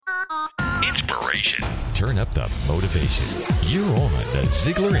inspiration. Turn up the motivation. You're on the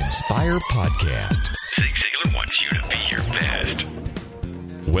Ziglar Inspire Podcast. Zig Ziglar wants you to be your best.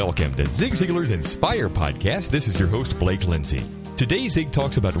 Welcome to Zig Ziglar's Inspire Podcast. This is your host, Blake Lindsay. Today, Zig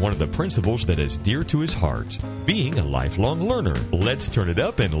talks about one of the principles that is dear to his heart, being a lifelong learner. Let's turn it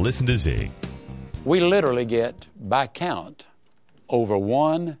up and listen to Zig. We literally get, by count, over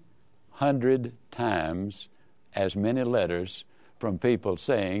 100 times as many letters from people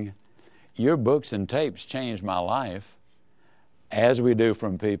saying, your books and tapes changed my life, as we do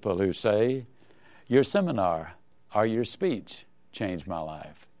from people who say, your seminar or your speech changed my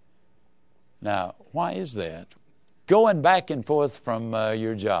life. Now, why is that? Going back and forth from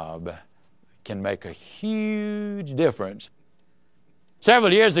your job can make a huge difference.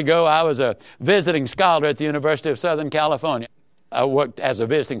 Several years ago, I was a visiting scholar at the University of Southern California. I worked as a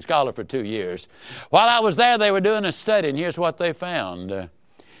visiting scholar for 2 years. While I was there, they were doing a study, and here's what they found.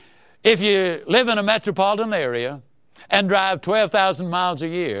 If you live in a metropolitan area and drive 12,000 miles a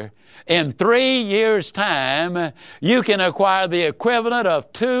year, in 3 years' time, you can acquire the equivalent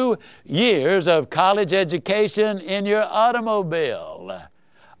of 2 years of college education in your automobile.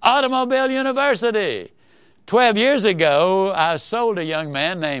 Automobile University. 12 years ago, I sold a young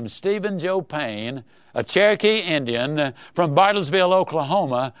man named Stephen Joe Payne, a Cherokee Indian from Bartlesville,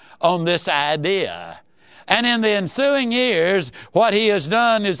 Oklahoma, on this idea. And in the ensuing years, what he has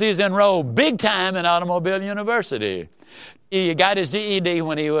done is he's enrolled big time in Automobile University. He got his GED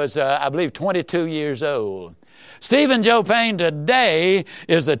when he was, I believe, 22 years old. Stephen Joe Payne today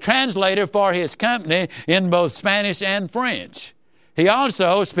is the translator for his company in both Spanish and French. He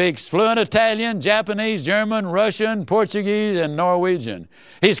also speaks fluent Italian, Japanese, German, Russian, Portuguese, and Norwegian.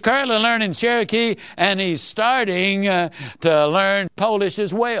 He's currently learning Cherokee, and he's starting to learn Polish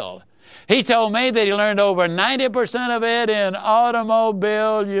as well. He told me that he learned over 90% of it in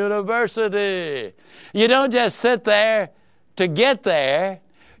Automobile University. You don't just sit there to get there.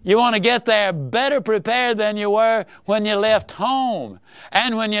 You want to get there better prepared than you were when you left home.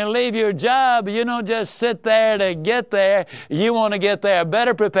 And when you leave your job, you don't just sit there to get there. You want to get there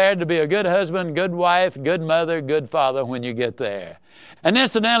better prepared to be a good husband, good wife, good mother, good father when you get there. And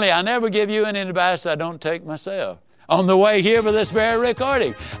incidentally, I never give you any advice I don't take myself. On the way here for this very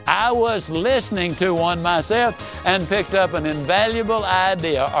recording, I was listening to one myself and picked up an invaluable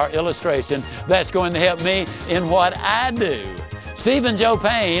idea or illustration that's going to help me in what I do. Stephen Joe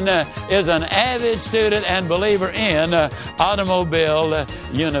Payne is an avid student and believer in Automobile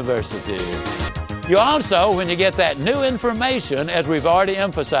University. You also, when you get that new information, as we've already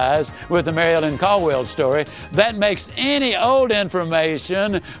emphasized with the Mary Ellen Caldwell story, that makes any old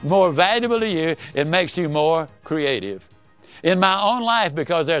information more valuable to you. It makes you more creative. In my own life,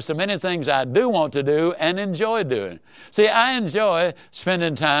 because there are so many things I do want to do and enjoy doing. See, I enjoy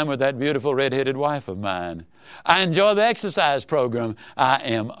spending time with that beautiful red-headed wife of mine. I enjoy the exercise program I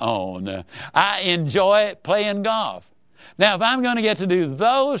am on. I enjoy playing golf. Now, if I'm going to get to do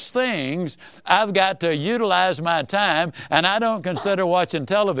those things, I've got to utilize my time, and I don't consider watching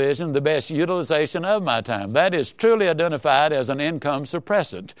television the best utilization of my time. That is truly identified as an income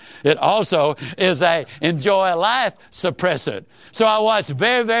suppressant. It also is a enjoy life suppressant. So I watch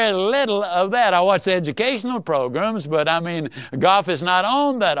very, very little of that. I watch the educational programs, but I mean, golf is not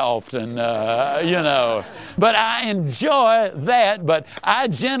on that often, But I enjoy that, but I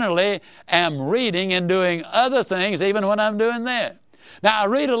generally am reading and doing other things, even when I'm doing that. Now, I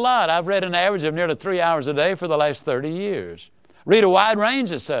read a lot. I've read an average of nearly 3 hours a day for the last 30 years. Read a wide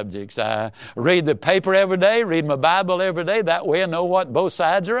range of subjects. I read the paper every day, read my Bible every day. That way I know what both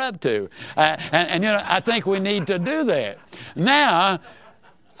sides are up to. I think we need to do that. Now,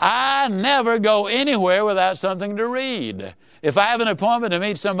 I never go anywhere without something to read. If I have an appointment to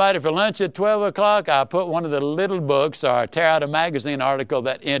meet somebody for lunch at 12 o'clock, I put one of the little books or tear out a magazine article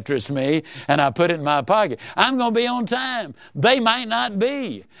that interests me, and I put it in my pocket. I'm going to be on time. They might not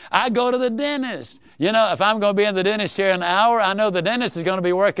be. I go to the dentist. If I'm going to be in the dentist chair an hour, I know the dentist is going to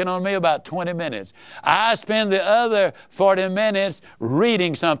be working on me about 20 minutes. I spend the other 40 minutes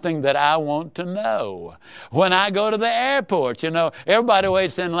reading something that I want to know. When I go to the airport, everybody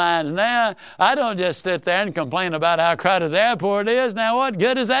waits in lines now. I don't just sit there and complain about how crowded the airport is. Now, what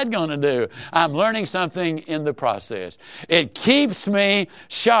good is that going to do? I'm learning something in the process. It keeps me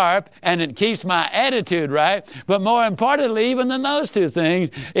sharp, and it keeps my attitude right. But more importantly, even than those two things,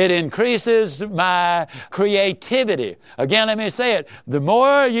 it increases my creativity. Again, let me say it. The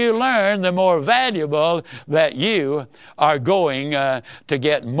more you learn, the more valuable that you are going to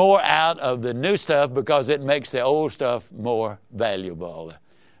get more out of the new stuff, because it makes the old stuff more valuable.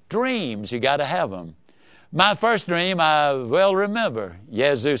 Dreams, you got to have them. My first dream I well remember,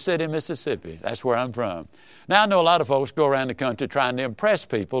 Yazoo City, Mississippi. That's where I'm from. Now, I know a lot of folks go around the country trying to impress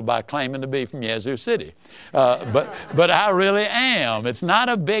people by claiming to be from Yazoo City. But I really am. It's not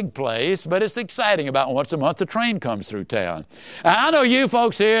a big place, but it's exciting. About once a month, the train comes through town. And I know you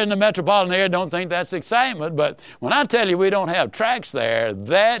folks here in the metropolitan area don't think that's excitement, but when I tell you we don't have tracks there,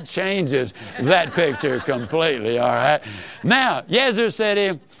 that changes that picture completely, all right? Now, Yazoo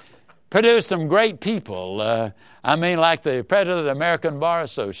City produced some great people. Like the president of the American Bar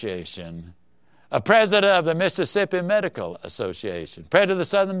Association, a president of the Mississippi Medical Association, president of the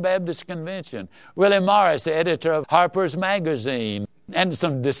Southern Baptist Convention, Willie Morris, the editor of Harper's Magazine, and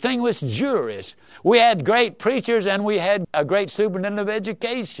some distinguished jurists. We had great preachers, and we had a great superintendent of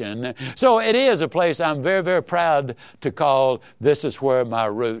education. So it is a place I'm very, very proud to call this is where my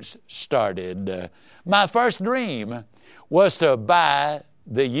roots started. My first dream was to buy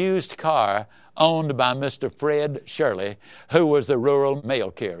the used car owned by Mr. Fred Shirley, who was the rural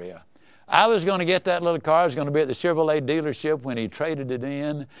mail carrier. I was going to get that little car. I was going to be at the Chevrolet dealership when he traded it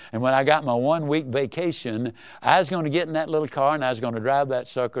in. And when I got my 1-week vacation, I was going to get in that little car and I was going to drive that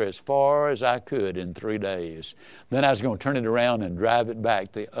sucker as far as I could in 3 days. Then I was going to turn it around and drive it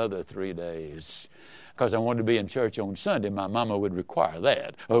back the other 3 days. Because I wanted to be in church on Sunday. My mama would require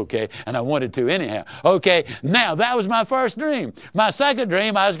that, okay? And I wanted to anyhow. Okay, now that was my first dream. My second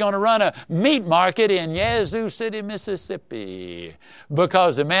dream, I was going to run a meat market in Yazoo City, Mississippi.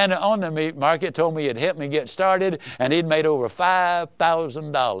 Because the man that owned the meat market told me he'd help me get started, and he'd made over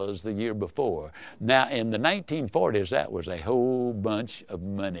 $5,000 the year before. Now, in the 1940s, that was a whole bunch of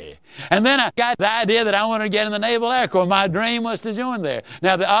money. And then I got the idea that I wanted to get in the Naval Air Corps. My dream was to join there.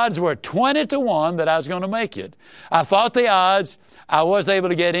 Now, the odds were 20-1 that I was going to make it. I fought the odds. I was able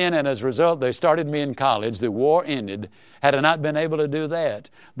to get in, and as a result, they started me in college. The war ended. Had I not been able to do that,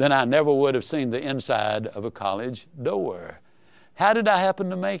 then I never would have seen the inside of a college door. How did I happen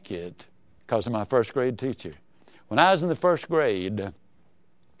to make it? Because of my first grade teacher. When I was in the first grade,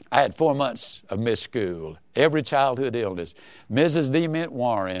 I had 4 months of missed school, every childhood illness. Mrs. D. Mint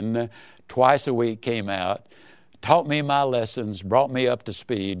Warren, twice a week came out, taught me my lessons, brought me up to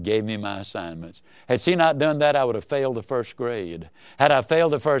speed, gave me my assignments. Had she not done that, I would have failed the first grade. Had I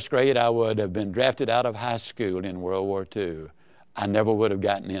failed the first grade, I would have been drafted out of high school in World War II. I never would have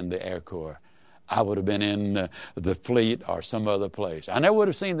gotten in the Air Corps. I would have been in the fleet or some other place. I never would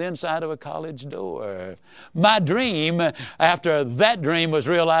have seen the inside of a college door. My dream, after that dream was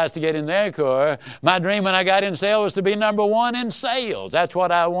realized to get in the Air Corps, my dream when I got in sales was to be number 1 in sales. That's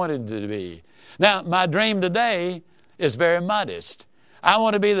what I wanted to be. Now, my dream today is very modest. I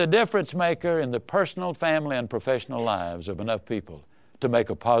want to be the difference maker in the personal, family, and professional lives of enough people to make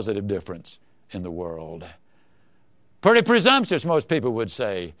a positive difference in the world. Pretty presumptuous, most people would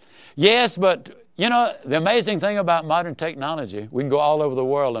say. Yes, but you know, the amazing thing about modern technology, we can go all over the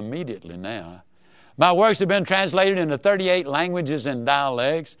world immediately now. My works have been translated into 38 languages and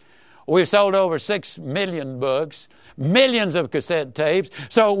dialects. We've sold over 6 million books, millions of cassette tapes.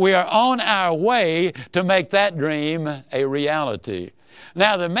 So we are on our way to make that dream a reality.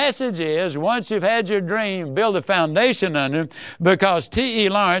 Now, the message is, once you've had your dream, build a foundation under it, because T.E.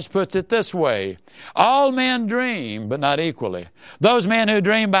 Lawrence puts it this way: all men dream, but not equally. Those men who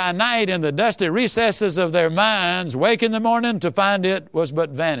dream by night in the dusty recesses of their minds wake in the morning to find it was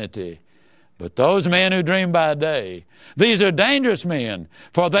but vanity. But those men who dream by day, these are dangerous men,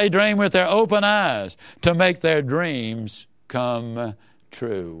 for they dream with their open eyes to make their dreams come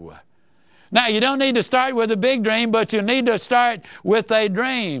true. Now, you don't need to start with a big dream, but you need to start with a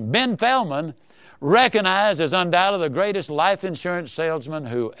dream. Ben Feldman, recognized as undoubtedly the greatest life insurance salesman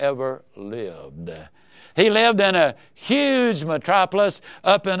who ever lived. He lived in a huge metropolis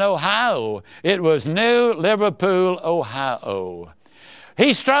up in Ohio. It was New Liverpool, Ohio.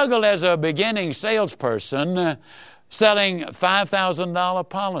 He struggled as a beginning salesperson selling $5,000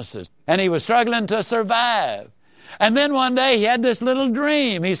 policies, and he was struggling to survive. And then one day he had this little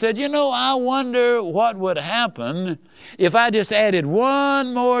dream. He said, I wonder what would happen if I just added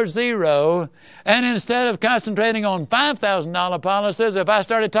one more zero, and instead of concentrating on $5,000 policies, if I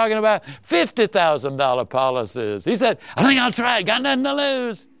started talking about $50,000 policies. He said, I think I'll try it. Got nothing to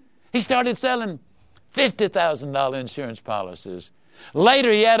lose. He started selling $50,000 insurance policies.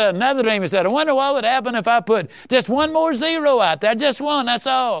 Later, he had another dream. He said, I wonder what would happen if I put just one more zero out there, just one, that's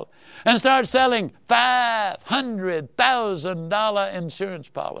all, and start selling $500,000 insurance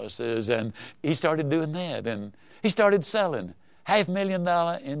policies. And he started doing that, and he started selling.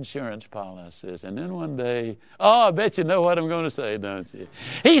 $500,000 insurance policies. And then one day, I bet you know what I'm going to say, don't you?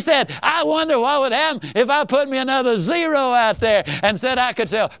 He said, I wonder what would happen if I put me another zero out there and said I could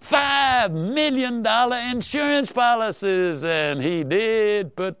sell $5 million insurance policies. And he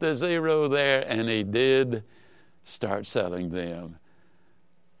did put the zero there, and he did start selling them.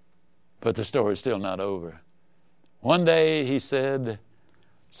 But the story's still not over. One day he said,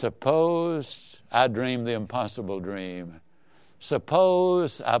 suppose I dreamed the impossible dream.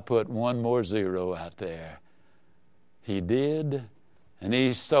 Suppose I put one more zero out there. He did, and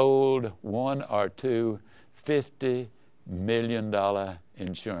he sold one or two $50 million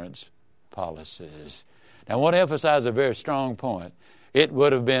insurance policies. Now, I want to emphasize a very strong point. It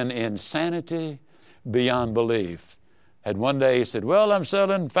would have been insanity beyond belief. And one day he said, well, I'm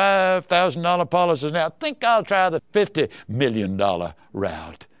selling $5,000 policies now. I think I'll try the $50 million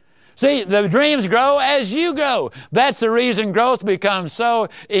route. See, the dreams grow as you grow. That's the reason growth becomes so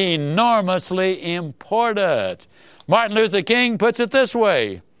enormously important. Martin Luther King puts it this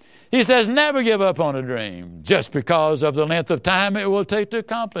way. He says, never give up on a dream just because of the length of time it will take to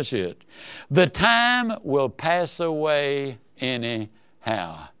accomplish it. The time will pass away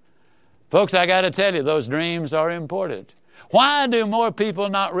anyhow. Folks, I got to tell you, those dreams are important. Why do more people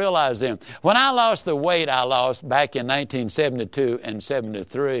not realize them? When I lost the weight I lost back in 1972 and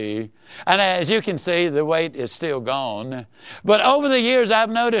 73, and as you can see, the weight is still gone. But over the years, I've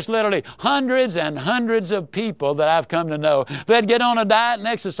noticed literally hundreds and hundreds of people that I've come to know that get on a diet and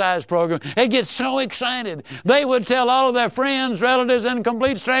exercise program and get so excited. They would tell all of their friends, relatives, and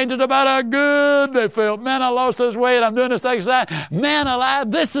complete strangers about how good they felt. Man, I lost this weight. I'm doing this exercise. Man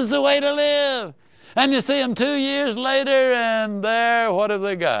alive, this is the way to live. And you see them 2 years later, and there, what have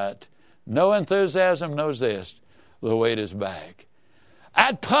they got? No enthusiasm, no zest. The weight is back.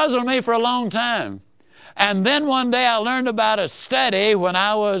 That puzzled me for a long time. And then one day I learned about a study when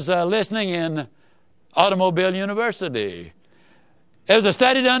I was listening in Automobile University. It was a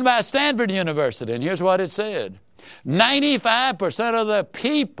study done by Stanford University, and here's what it said. 95% of the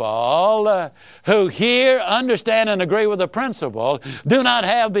people who hear, understand, and agree with the principle do not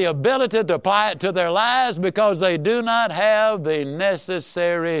have the ability to apply it to their lives because they do not have the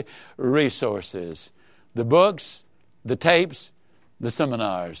necessary resources. The books, the tapes, the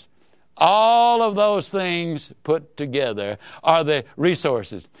seminars. All of those things put together are the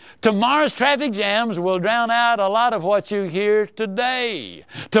resources. Tomorrow's traffic jams will drown out a lot of what you hear today.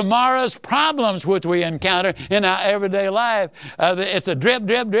 Tomorrow's problems which we encounter in our everyday life, it's a drip,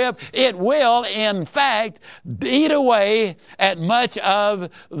 drip, drip. It will, in fact, eat away at much of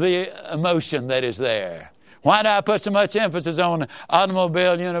the emotion that is there. Why do I put so much emphasis on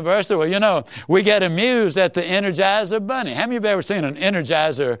Automobile University? Well, you know, we get amused at the Energizer Bunny. How many of you have ever seen an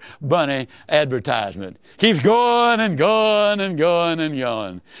Energizer Bunny advertisement? Keeps going and going and going and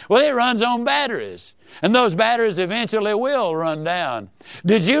going. Well, it runs on batteries, and those batteries eventually will run down.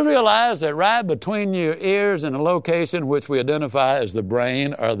 Did you realize that right between your ears and a location which we identify as the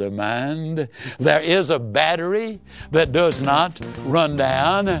brain or the mind, there is a battery that does not run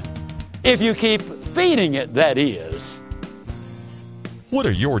down? If you keep feeding it, that is. What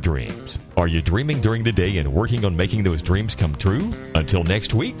are your dreams? Are you dreaming during the day and working on making those dreams come true? Until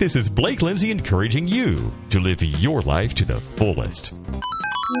next week, this is Blake Lindsay encouraging you to live your life to the fullest.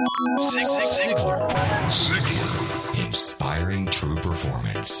 Ziglar. Inspiring true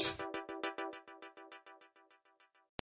performance.